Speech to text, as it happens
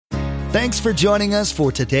Thanks for joining us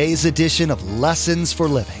for today's edition of Lessons for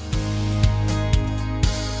Living.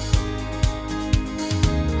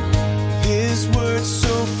 His word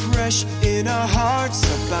so fresh in our hearts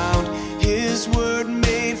abound. His word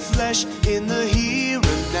made flesh in the here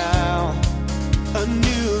and now. A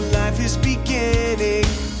new life is beginning.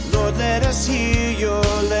 Lord, let us hear your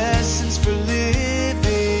lessons for living.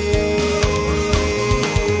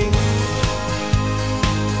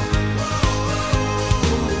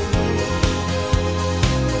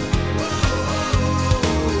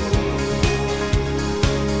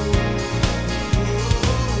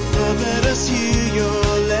 Lord, let us hear your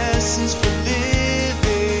lessons for living.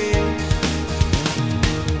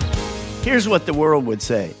 Here's what the world would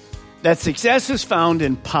say. That success is found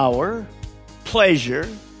in power, pleasure,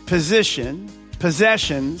 position,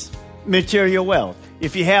 possessions, material wealth.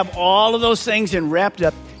 If you have all of those things and wrapped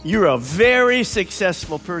up, you're a very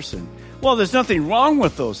successful person. Well, there's nothing wrong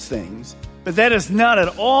with those things, but that is not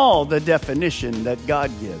at all the definition that God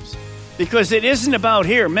gives. Because it isn't about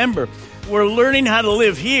here. Remember, we're learning how to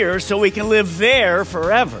live here so we can live there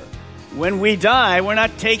forever. When we die, we're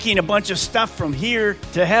not taking a bunch of stuff from here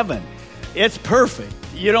to heaven. It's perfect.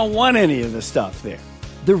 You don't want any of the stuff there.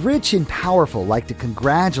 The rich and powerful like to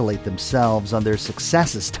congratulate themselves on their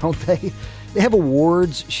successes, don't they? They have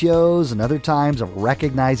awards shows and other times of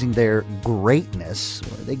recognizing their greatness,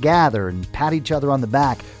 where they gather and pat each other on the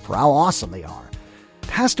back for how awesome they are.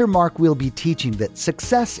 Pastor Mark will be teaching that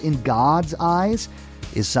success in God's eyes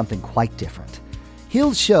is something quite different.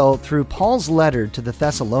 He'll show through Paul's letter to the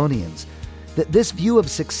Thessalonians that this view of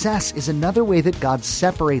success is another way that God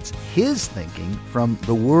separates his thinking from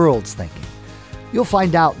the world's thinking. You'll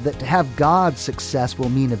find out that to have God's success will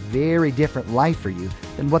mean a very different life for you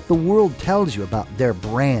than what the world tells you about their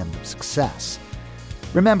brand of success.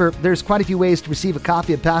 Remember, there's quite a few ways to receive a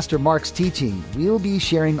copy of Pastor Mark's teaching. We'll be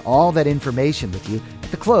sharing all that information with you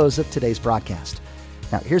at the close of today's broadcast.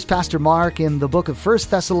 Now, here's Pastor Mark in the book of 1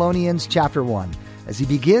 Thessalonians chapter 1 as he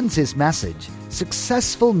begins his message,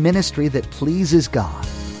 Successful Ministry That Pleases God.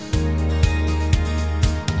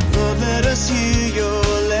 Lord, let us hear your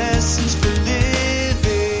lessons for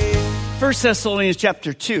living. 1 Thessalonians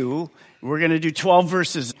chapter 2, we're going to do 12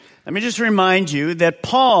 verses. Let me just remind you that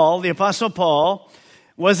Paul, the Apostle Paul,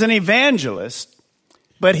 was an evangelist,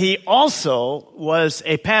 but he also was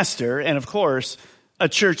a pastor and, of course, a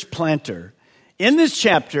church planter. In this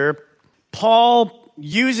chapter, Paul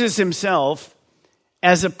uses himself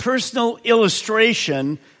as a personal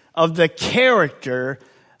illustration of the character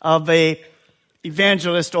of a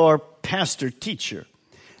evangelist or pastor teacher.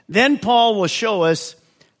 Then Paul will show us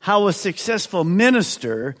how a successful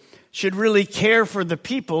minister should really care for the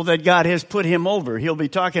people that God has put him over. He'll be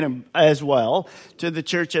talking as well to the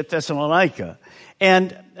church at Thessalonica,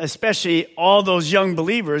 and especially all those young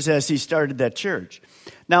believers as he started that church.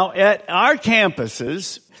 Now, at our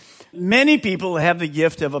campuses, many people have the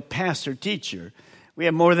gift of a pastor teacher. We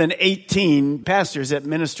have more than 18 pastors that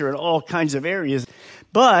minister in all kinds of areas.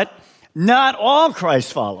 But not all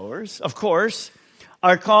Christ followers, of course,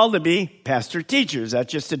 are called to be pastor teachers.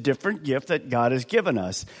 That's just a different gift that God has given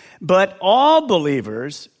us. But all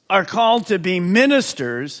believers are called to be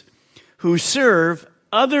ministers who serve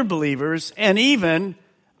other believers and even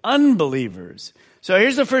unbelievers. So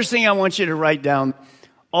here's the first thing I want you to write down.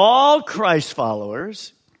 All Christ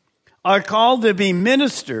followers are called to be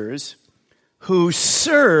ministers who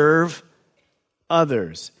serve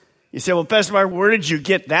others. You say, well, Pastor Mark, where did you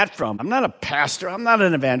get that from? I'm not a pastor. I'm not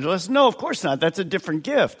an evangelist. No, of course not. That's a different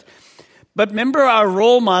gift. But remember, our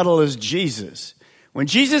role model is Jesus. When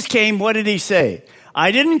Jesus came, what did he say?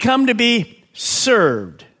 I didn't come to be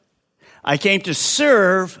served. I came to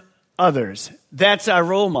serve others. That's our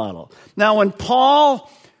role model. Now, when Paul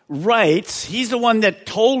writes, he's the one that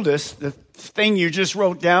told us the thing you just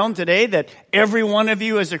wrote down today, that every one of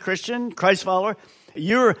you as a Christian, Christ follower,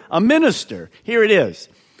 you're a minister. Here it is.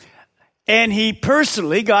 And he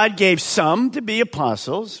personally, God gave some to be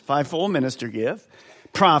apostles, fivefold minister gift,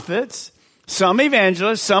 prophets, some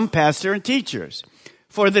evangelists, some pastor and teachers,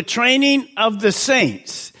 for the training of the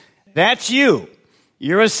saints. That's you.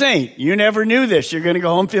 You're a saint. You never knew this. You're going to go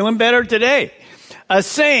home feeling better today. A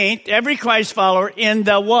saint, every Christ follower, in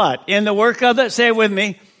the what? In the work of the, say it with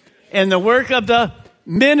me, in the work of the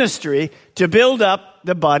ministry to build up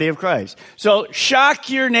the body of Christ. So shock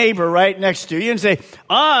your neighbor right next to you and say,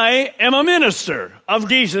 I am a minister of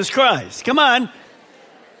Jesus Christ. Come on.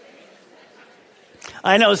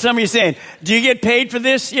 I know some of you saying, do you get paid for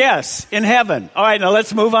this? Yes, in heaven. All right, now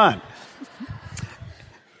let's move on.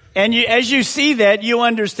 And as you see that, you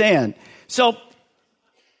understand. So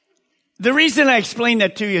the reason I explain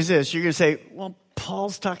that to you is this. You're going to say, well,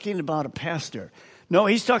 Paul's talking about a pastor. No,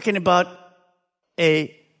 he's talking about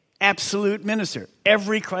a absolute minister,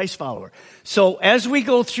 every Christ follower. So as we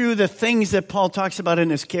go through the things that Paul talks about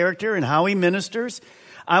in his character and how he ministers,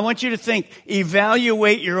 I want you to think,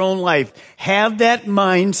 evaluate your own life. Have that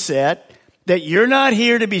mindset that you're not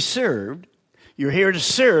here to be served. You're here to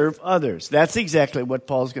serve others. That's exactly what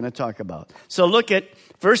Paul's going to talk about. So look at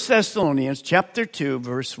 1 Thessalonians chapter 2,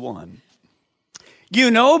 verse 1. You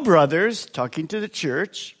know, brothers, talking to the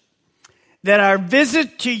church, that our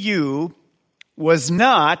visit to you was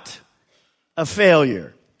not a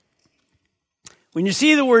failure. When you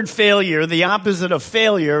see the word failure, the opposite of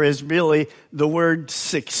failure is really the word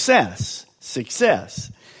success. Success.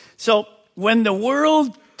 So when the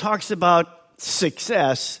world talks about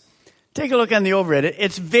success, take a look on the overhead.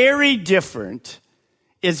 It's very different.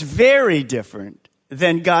 It's very different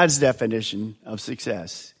than God's definition of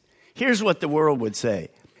success. Here's what the world would say.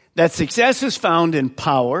 That success is found in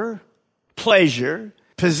power, pleasure,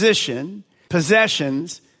 position,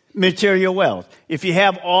 possessions, material wealth. If you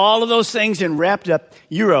have all of those things and wrapped up,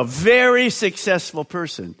 you're a very successful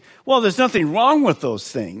person. Well, there's nothing wrong with those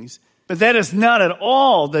things, but that is not at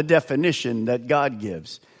all the definition that God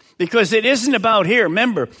gives. Because it isn't about here.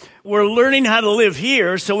 Remember, we're learning how to live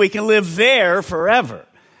here so we can live there forever.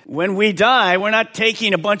 When we die, we're not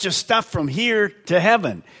taking a bunch of stuff from here to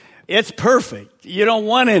heaven. It's perfect. You don't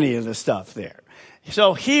want any of the stuff there.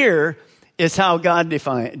 So here is how God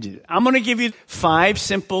defines it. I'm going to give you 5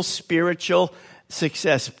 simple spiritual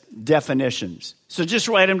success definitions. So just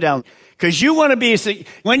write them down. Because you want to be,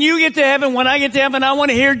 when you get to heaven, when I get to heaven, I want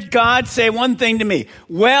to hear God say one thing to me.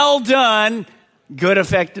 Well done, good,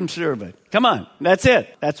 effective servant. Come on, that's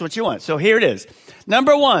it. That's what you want. So here it is.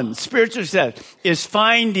 Number 1, spiritual success is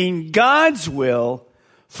finding God's will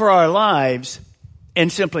for our lives and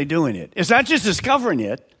simply doing it. It's not just discovering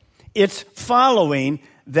it, it's following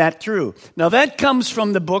that through. Now that comes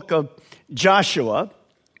from the book of Joshua.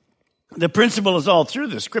 The principle is all through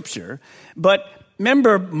the scripture. But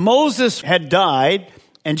remember, Moses had died,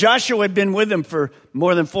 and Joshua had been with him for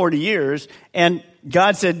more than 40 years. And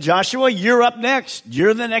God said, Joshua, you're up next.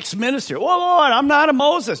 You're the next minister. Oh, Lord, I'm not a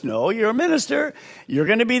Moses. No, you're a minister. You're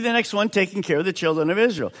going to be the next one taking care of the children of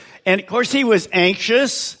Israel. And, of course, he was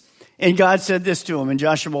anxious. And God said this to him in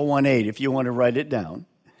Joshua 1:8, if you want to write it down.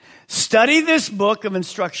 Study this book of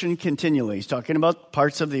instruction continually. He's talking about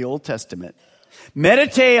parts of the Old Testament.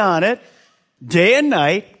 Meditate on it day and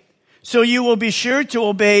night, so you will be sure to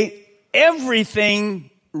obey everything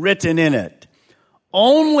written in it.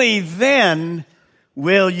 Only then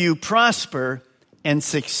will you prosper and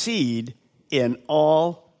succeed in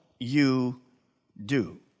all you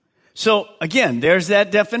do. So again, there's that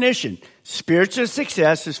definition. Spiritual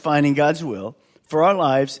success is finding God's will for our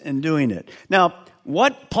lives and doing it. Now,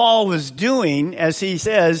 what Paul was doing, as he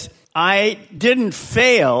says, I didn't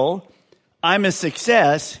fail, I'm a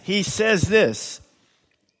success, he says this.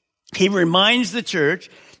 He reminds the church.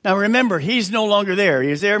 Now remember, he's no longer there.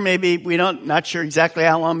 He's there maybe, not sure exactly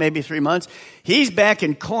how long, maybe 3 months. He's back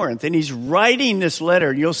in Corinth, and he's writing this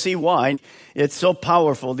letter, and you'll see why. It's so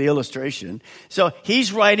powerful, the illustration. So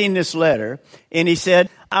he's writing this letter, and he said,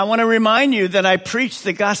 I want to remind you that I preached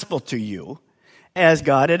the gospel to you as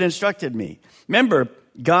God had instructed me. Remember,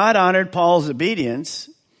 God honored Paul's obedience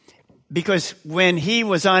because when he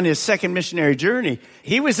was on his second missionary journey,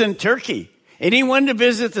 he was in Turkey. And he wanted to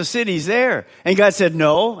visit the cities there. And God said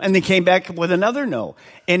no, and then came back with another no.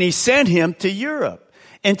 And he sent him to Europe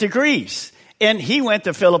and to Greece. And he went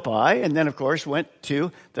to Philippi, and then, of course, went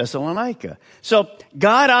to Thessalonica. So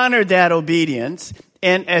God honored that obedience.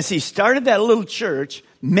 And as he started that little church,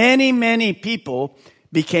 many, many people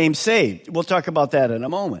became saved. We'll talk about that in a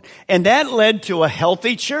moment. And that led to a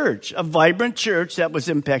healthy church, a vibrant church that was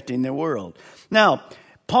impacting the world. Now,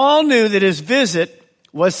 Paul knew that his visit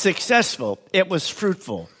was successful. It was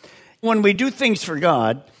fruitful. When we do things for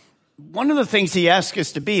God, one of the things he asks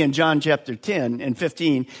us to be in John chapter 10 and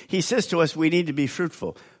 15, he says to us we need to be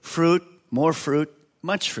fruitful. Fruit, more fruit,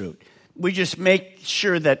 much fruit. We just make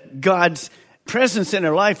sure that God's presence in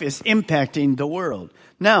our life is impacting the world.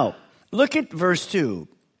 Now, look at verse 2.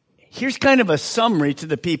 Here's kind of a summary to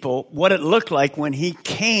the people, what it looked like when he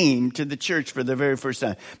came to the church for the very first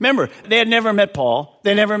time. Remember, they had never met Paul.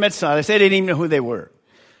 They never met Silas. They didn't even know who they were.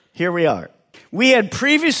 Here we are. We had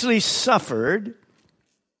previously suffered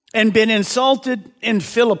and been insulted in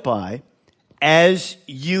Philippi, as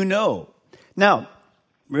you know. Now,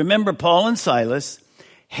 remember, Paul and Silas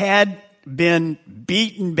had been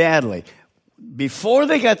beaten badly. Before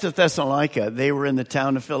they got to Thessalonica, they were in the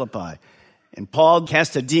town of Philippi. And Paul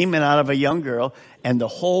cast a demon out of a young girl, and the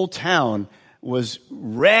whole town was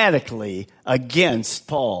radically against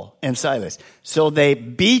Paul and Silas. So they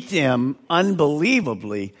beat them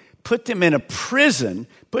unbelievably, put them in a prison,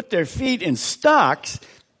 put their feet in stocks,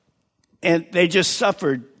 and they just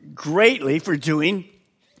suffered greatly for doing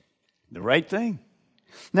the right thing.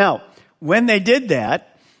 Now, when they did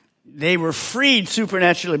that, they were freed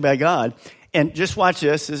supernaturally by God. And just watch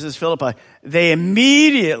this. This is Philippi. They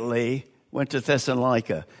immediately went to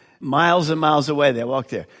Thessalonica. Miles and miles away, they walked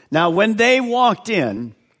there. Now, when they walked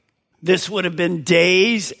in, this would have been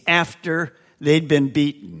days after they'd been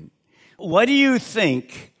beaten. What do you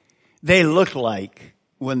think they looked like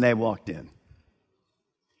when they walked in?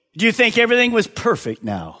 Do you think everything was perfect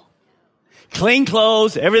now? Clean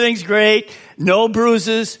clothes, everything's great, no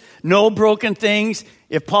bruises, no broken things.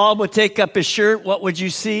 If Paul would take up his shirt, what would you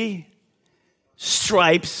see?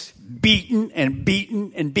 Stripes, beaten and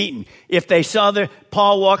beaten and beaten. If they saw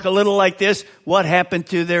Paul walk a little like this, what happened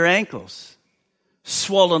to their ankles?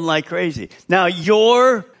 Swollen like crazy. Now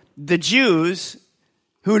you're the Jews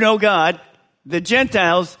who know God, the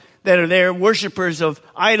Gentiles that are there, worshipers of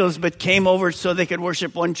idols, but came over so they could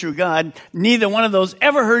worship one true God. Neither one of those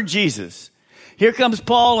ever heard Jesus. Here comes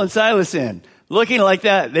Paul and Silas in, looking like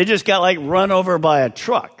that. They just got like run over by a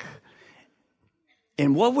truck.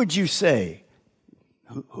 And what would you say?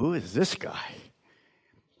 Who is this guy?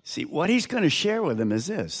 See, what he's going to share with them is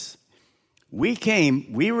this. We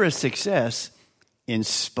were a success in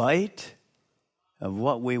spite of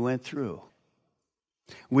what we went through.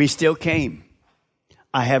 We still came.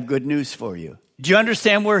 I have good news for you. Do you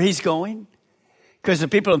understand where he's going? Because the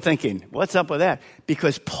people are thinking, what's up with that?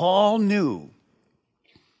 Because Paul knew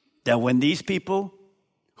that when these people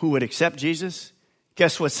who would accept Jesus,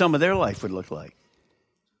 guess what some of their life would look like?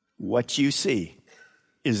 What you see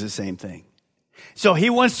is the same thing. So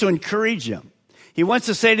he wants to encourage them. He wants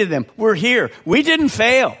to say to them, we're here. We didn't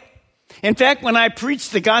fail. In fact, when I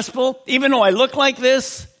preached the gospel, even though I look like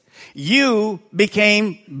this, you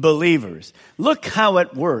became believers. Look how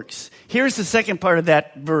it works. Here's the second part of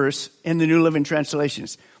that verse in the New Living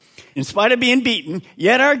Translations. In spite of being beaten,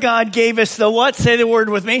 yet our God gave us the what? Say the word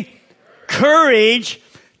with me. Courage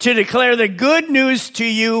to declare the good news to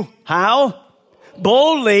you. How?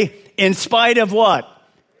 Boldly, in spite of what?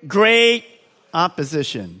 Great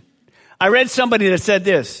opposition. I read somebody that said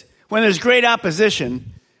this. When there's great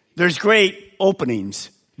opposition, there's great openings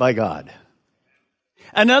by God.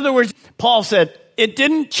 In other words, Paul said, it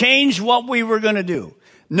didn't change what we were going to do.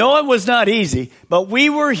 No, it was not easy, but we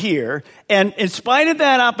were here, and in spite of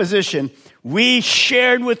that opposition, we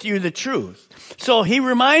shared with you the truth. So he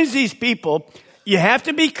reminds these people, you have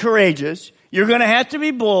to be courageous, you're going to have to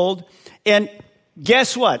be bold, and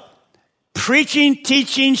guess what? Preaching,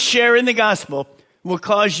 teaching, sharing the gospel will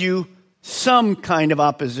cause you some kind of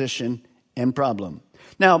opposition and problem.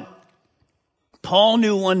 Now, Paul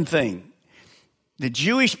knew one thing. The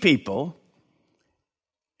Jewish people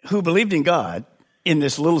who believed in God in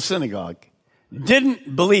this little synagogue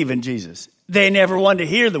didn't believe in Jesus. They never wanted to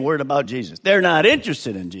hear the word about Jesus. They're not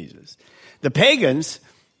interested in Jesus. The pagans,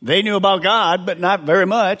 they knew about God, but not very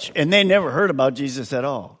much, and they never heard about Jesus at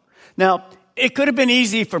all. Now, it could have been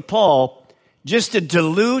easy for Paul just to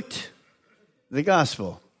dilute the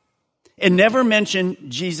gospel and never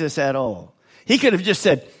mention Jesus at all. He could have just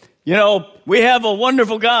said, you know, we have a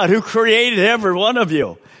wonderful God who created every one of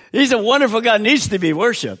you. He's a wonderful God, needs to be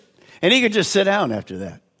worshiped. And he could just sit down after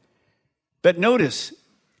that. But notice,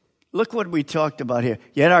 look what we talked about here.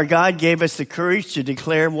 Yet our God gave us the courage to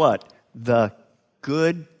declare what? The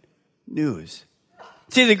good news.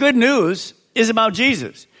 See, the good news is about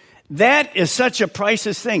Jesus. That is such a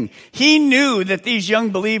priceless thing. He knew that these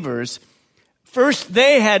young believers, first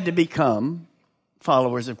they had to become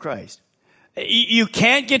followers of Christ. You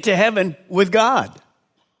can't get to heaven with God.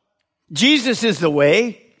 Jesus is the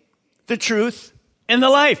way, the truth, and the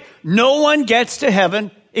life. No one gets to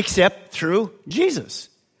heaven except through Jesus.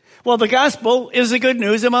 Well, the gospel is the good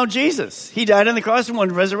news about Jesus. He died on the cross and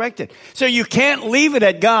was resurrected. So you can't leave it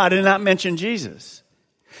at God and not mention Jesus.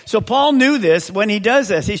 So Paul knew this. When he does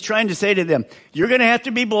this, he's trying to say to them, you're going to have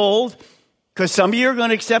to be bold, because some of you are going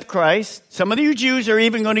to accept Christ. Some of you Jews are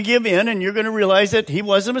even going to give in, and you're going to realize that he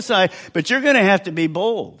was the Messiah. But you're going to have to be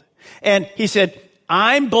bold. And he said,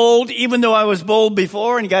 I'm bold, even though I was bold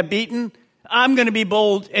before and got beaten. I'm going to be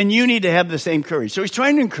bold, and you need to have the same courage. So he's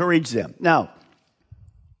trying to encourage them. Now,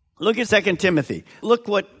 look at 2 Timothy. Look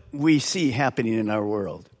what we see happening in our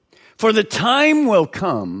world. For the time will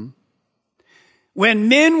come when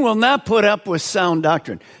men will not put up with sound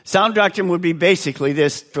doctrine. Sound doctrine would be basically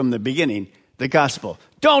this from the beginning. The gospel.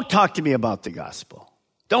 Don't talk to me about the gospel.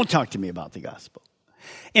 Don't talk to me about the gospel.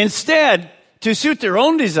 Instead, to suit their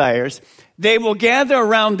own desires, They will gather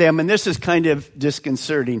around them, and this is kind of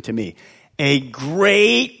disconcerting to me, a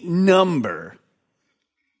great number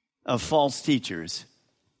of false teachers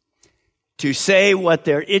to say what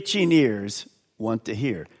their itching ears want to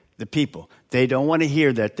hear. The people, they don't want to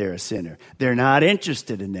hear that they're a sinner. They're not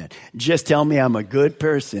interested in that. Just tell me I'm a good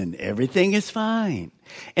person. Everything is fine.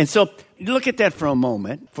 And so look at that for a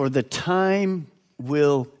moment. For the time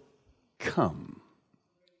will come.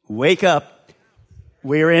 Wake up.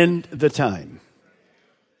 We're in the time.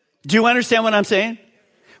 Do you understand what I'm saying?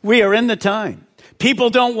 We are in the time.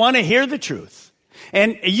 People don't want to hear the truth.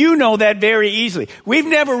 And you know that very easily. We've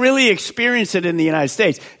never really experienced it in the United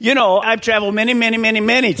States. You know, I've traveled many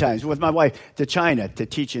times with my wife to China to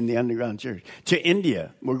teach in the underground church. To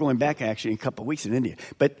India. We're going back actually in a couple of weeks in India.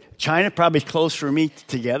 But China probably close for me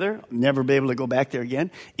together. Never be able to go back there again.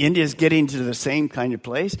 India's getting to the same kind of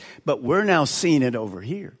place. But we're now seeing it over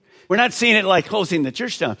here. We're not seeing it like closing the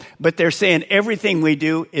church down. But they're saying everything we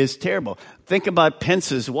do is terrible. Think about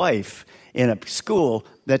Pence's wife in a school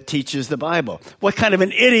that teaches the Bible. What kind of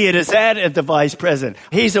an idiot is that as the vice president?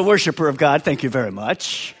 He's a worshiper of God. Thank you very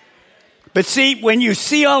much. But see, when you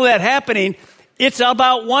see all that happening, it's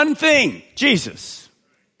about one thing, Jesus.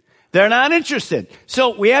 They're not interested.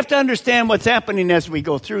 So we have to understand what's happening as we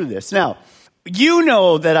go through this. Now, you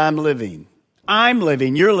know that I'm living,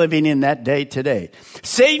 you're living in that day today.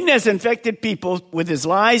 Satan has infected people with his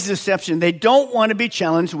lies, deception. They don't want to be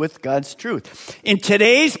challenged with God's truth. In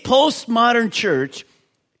today's postmodern church,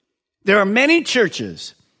 there are many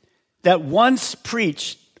churches that once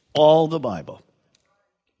preached all the Bible.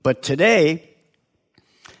 But today,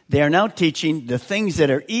 they are now teaching the things that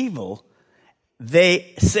are evil.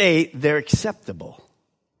 They say they're acceptable.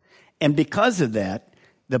 And because of that,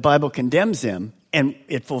 the Bible condemns them. And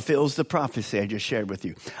it fulfills the prophecy I just shared with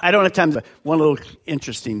you. I don't have time, but one little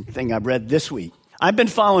interesting thing I've read this week. I've been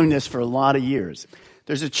following this for a lot of years.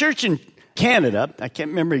 There's a church in Canada. I can't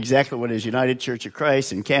remember exactly what it is, United Church of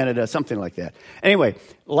Christ in Canada, something like that. Anyway,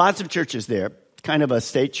 lots of churches there, kind of a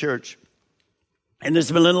state church. And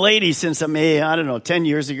there's been a lady since 10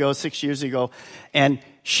 years ago, 6 years ago. And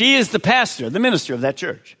she is the pastor, the minister of that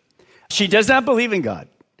church. She does not believe in God.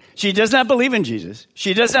 She does not believe in Jesus.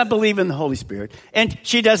 She does not believe in the Holy Spirit. And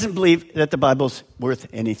she doesn't believe that the Bible's worth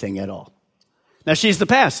anything at all. Now, she's the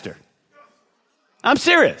pastor. I'm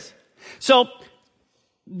serious. So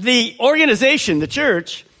the organization, the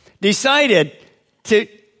church, decided to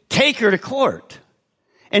take her to court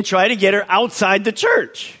and try to get her outside the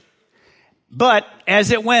church. But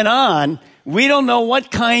as it went on, we don't know what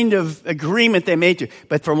kind of agreement they made to.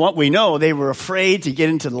 But from what we know, they were afraid to get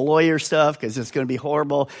into the lawyer stuff because it's going to be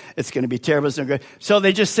horrible. It's going to be terrible. It's no good. So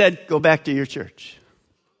they just said, go back to your church.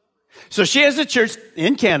 So she has a church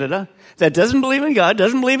in Canada that doesn't believe in God,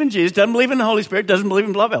 doesn't believe in Jesus, doesn't believe in the Holy Spirit, doesn't believe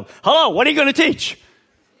in blah, blah. Hello, what are you going to teach?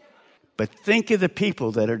 But think of the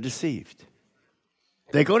people that are deceived.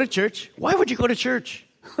 They go to church. Why would you go to church?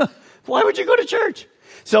 Why would you go to church?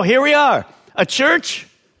 So here we are, a church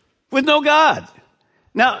with no God.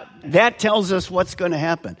 Now, that tells us what's going to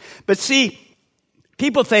happen. But see,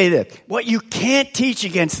 people say that, well, you can't teach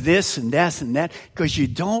against this and that and that because you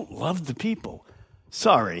don't love the people.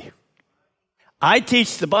 Sorry. I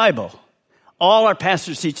teach the Bible. All our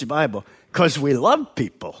pastors teach the Bible because we love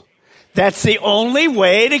people. That's the only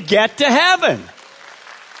way to get to heaven.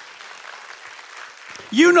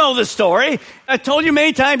 You know the story. I told you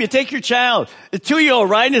many times, you take your child, a 2-year-old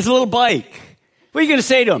riding his little bike. What are you going to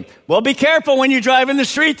say to him? Well, be careful when you drive in the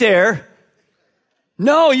street there.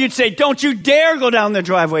 No, you'd say, don't you dare go down the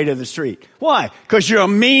driveway to the street. Why? Because you're a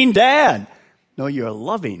mean dad. No, you're a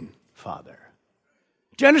loving father.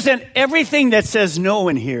 Do you understand? Everything that says no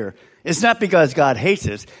in here is not because God hates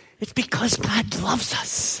us. It's because God loves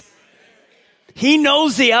us. He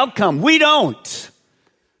knows the outcome. We don't.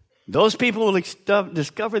 Those people will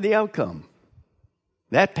discover the outcome.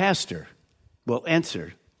 That pastor will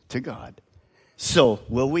answer to God. So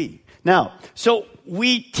will we. Now, so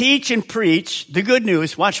we teach and preach the good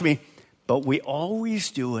news, watch me, but we always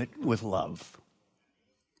do it with love.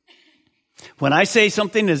 When I say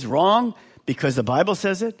something is wrong because the Bible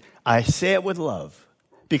says it, I say it with love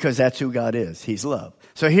because that's who God is. He's love.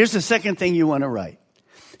 So here's the second thing you want to write.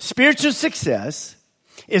 Spiritual success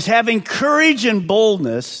is having courage and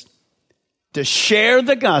boldness to share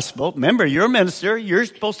the gospel. Remember, you're a minister. You're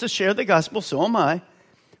supposed to share the gospel. So am I.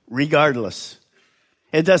 Regardless.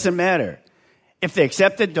 It doesn't matter. If they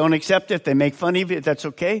accept it, don't accept it. If they make fun of you, that's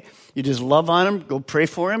okay. You just love on them. Go pray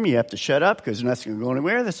for them. You have to shut up because they're not going to go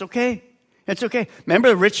anywhere. That's okay. It's okay. Remember,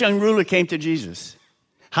 the rich young ruler came to Jesus.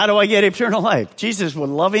 How do I get eternal life? Jesus was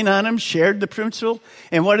loving on him, shared the principle.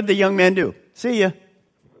 And what did the young man do? See ya.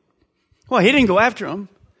 Well, he didn't go after him.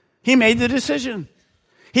 He made the decision.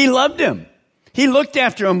 He loved him. He looked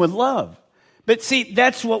after him with love. But see,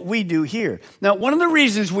 that's what we do here. Now, one of the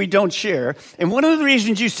reasons we don't share, and one of the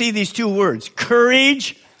reasons you see these two words,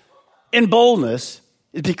 courage and boldness,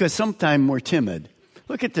 is because sometimes we're timid.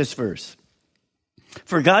 Look at this verse.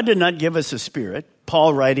 For God did not give us a spirit,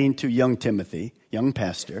 Paul writing to young Timothy, young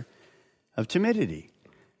pastor, of timidity,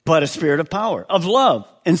 but a spirit of power, of love,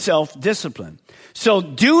 and self-discipline. So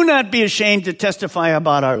do not be ashamed to testify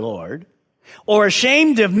about our Lord, or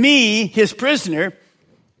ashamed of me, his prisoner.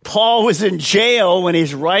 Paul was in jail when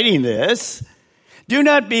he's writing this. Do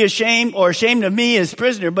not be ashamed or ashamed of me as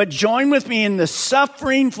prisoner, but join with me in the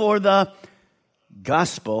suffering for the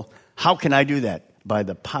gospel. How can I do that? By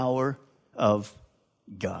the power of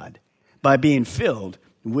God, by being filled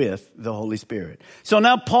with the Holy Spirit. So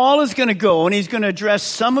now Paul is going to go and he's going to address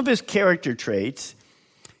some of his character traits,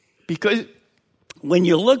 because when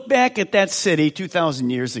you look back at that city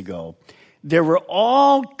 2,000 years ago, there were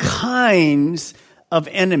all kinds of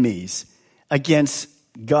enemies against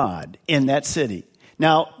God in that city.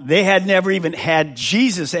 Now, they had never even had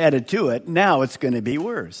Jesus added to it. Now it's going to be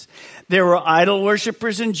worse. There were idol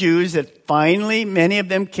worshipers and Jews that finally, many of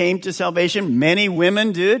them came to salvation. Many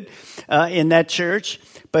women did in that church.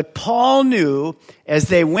 But Paul knew as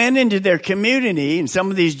they went into their community, and some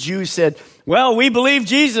of these Jews said, well, we believe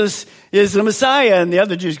Jesus is the Messiah. And the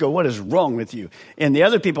other Jews go, what is wrong with you? And the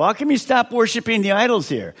other people, how come you stop worshiping the idols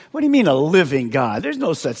here? What do you mean a living God? There's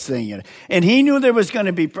no such thing. And he knew there was going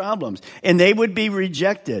to be problems. And they would be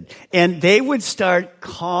rejected. And they would start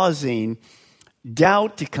causing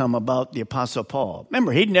doubt to come about the Apostle Paul.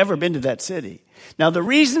 Remember, he'd never been to that city. Now, the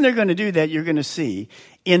reason they're going to do that, you're going to see.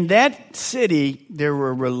 In that city, there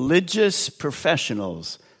were religious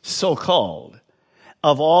professionals, so-called,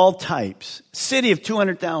 of all types. City of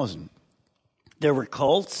 200,000. There were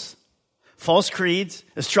cults, false creeds,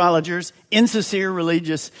 astrologers, insincere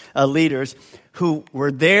religious leaders who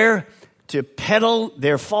were there to peddle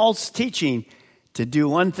their false teaching to do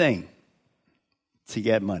one thing, to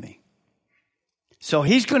get money. So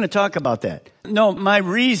he's going to talk about that. No, my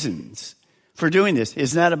reasons for doing this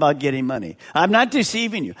is not about getting money. I'm not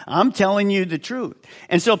deceiving you. I'm telling you the truth.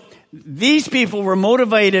 And so these people were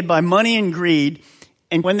motivated by money and greed.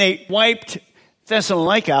 And when they wiped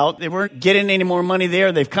Thessalonica out, they weren't getting any more money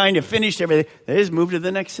there. They've kind of finished everything. They just moved to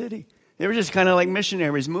the next city. They were just kind of like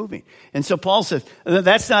missionaries moving. And so Paul says,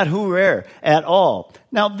 that's not who we're at all.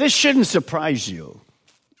 Now, this shouldn't surprise you.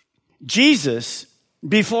 Jesus,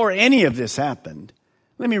 before any of this happened,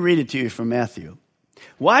 let me read it to you from Matthew.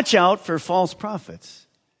 Watch out for false prophets.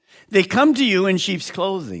 They come to you in sheep's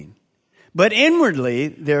clothing, but inwardly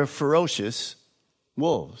they're ferocious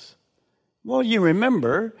wolves. Well, you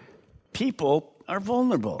remember, people are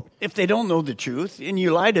vulnerable. If they don't know the truth and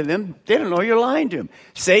you lie to them, they don't know you're lying to them.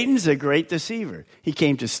 Satan's a great deceiver. He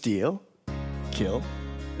came to steal, kill,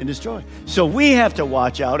 and destroy. So we have to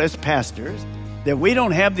watch out as pastors that we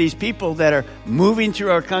don't have these people that are moving through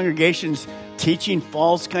our congregations teaching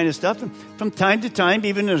false kind of stuff. And from time to time,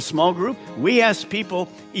 even in a small group, we ask people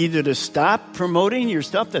either to stop promoting your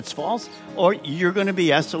stuff that's false, or you're going to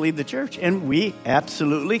be asked to leave the church. And we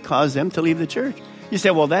absolutely cause them to leave the church. You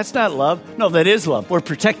say, well, that's not love. No, that is love. We're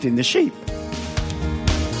protecting the sheep.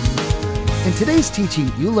 In today's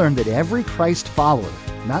teaching, you learn that every Christ follower,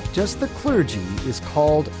 not just the clergy, is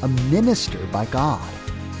called a minister by God.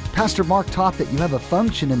 Pastor Mark taught that you have a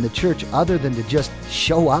function in the church other than to just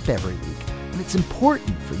show up every week, and it's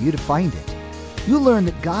important for you to find it. You learn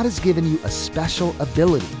that God has given you a special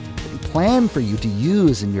ability that He planned for you to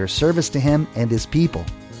use in your service to Him and His people.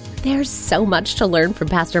 There's so much to learn from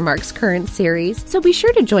Pastor Mark's current series, so be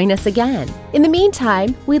sure to join us again. In the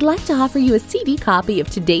meantime, we'd like to offer you a CD copy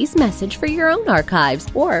of today's message for your own archives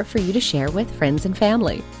or for you to share with friends and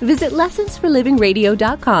family. Visit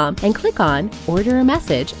lessonsforlivingradio.com and click on Order a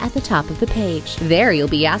Message at the top of the page. There you'll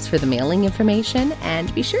be asked for the mailing information,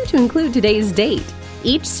 and be sure to include today's date.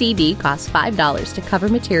 Each CD costs $5 to cover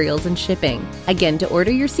materials and shipping. Again, to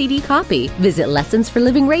order your CD copy, visit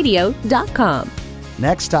lessonsforlivingradio.com.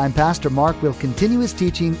 Next time, Pastor Mark will continue his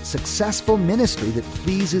teaching, Successful Ministry That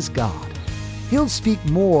Pleases God. He'll speak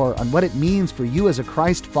more on what it means for you as a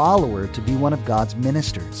Christ follower to be one of God's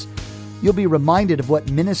ministers. You'll be reminded of what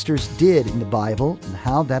ministers did in the Bible and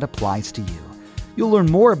how that applies to you. You'll learn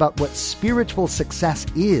more about what spiritual success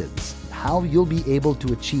is and how you'll be able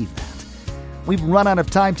to achieve that. We've run out of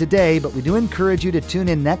time today, but we do encourage you to tune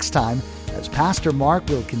in next time as Pastor Mark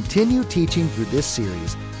will continue teaching through this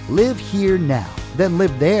series, Live Here Now, then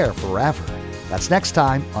live there forever. That's next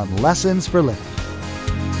time on Lessons for Living.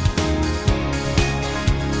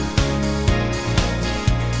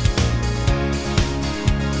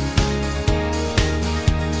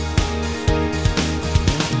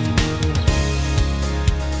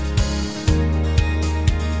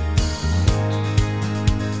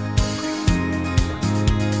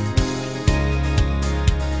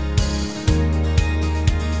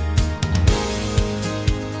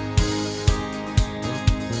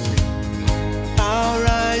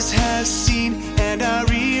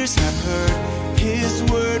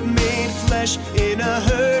 flesh in a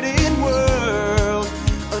hurting world.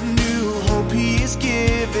 A new hope he is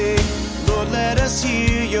giving.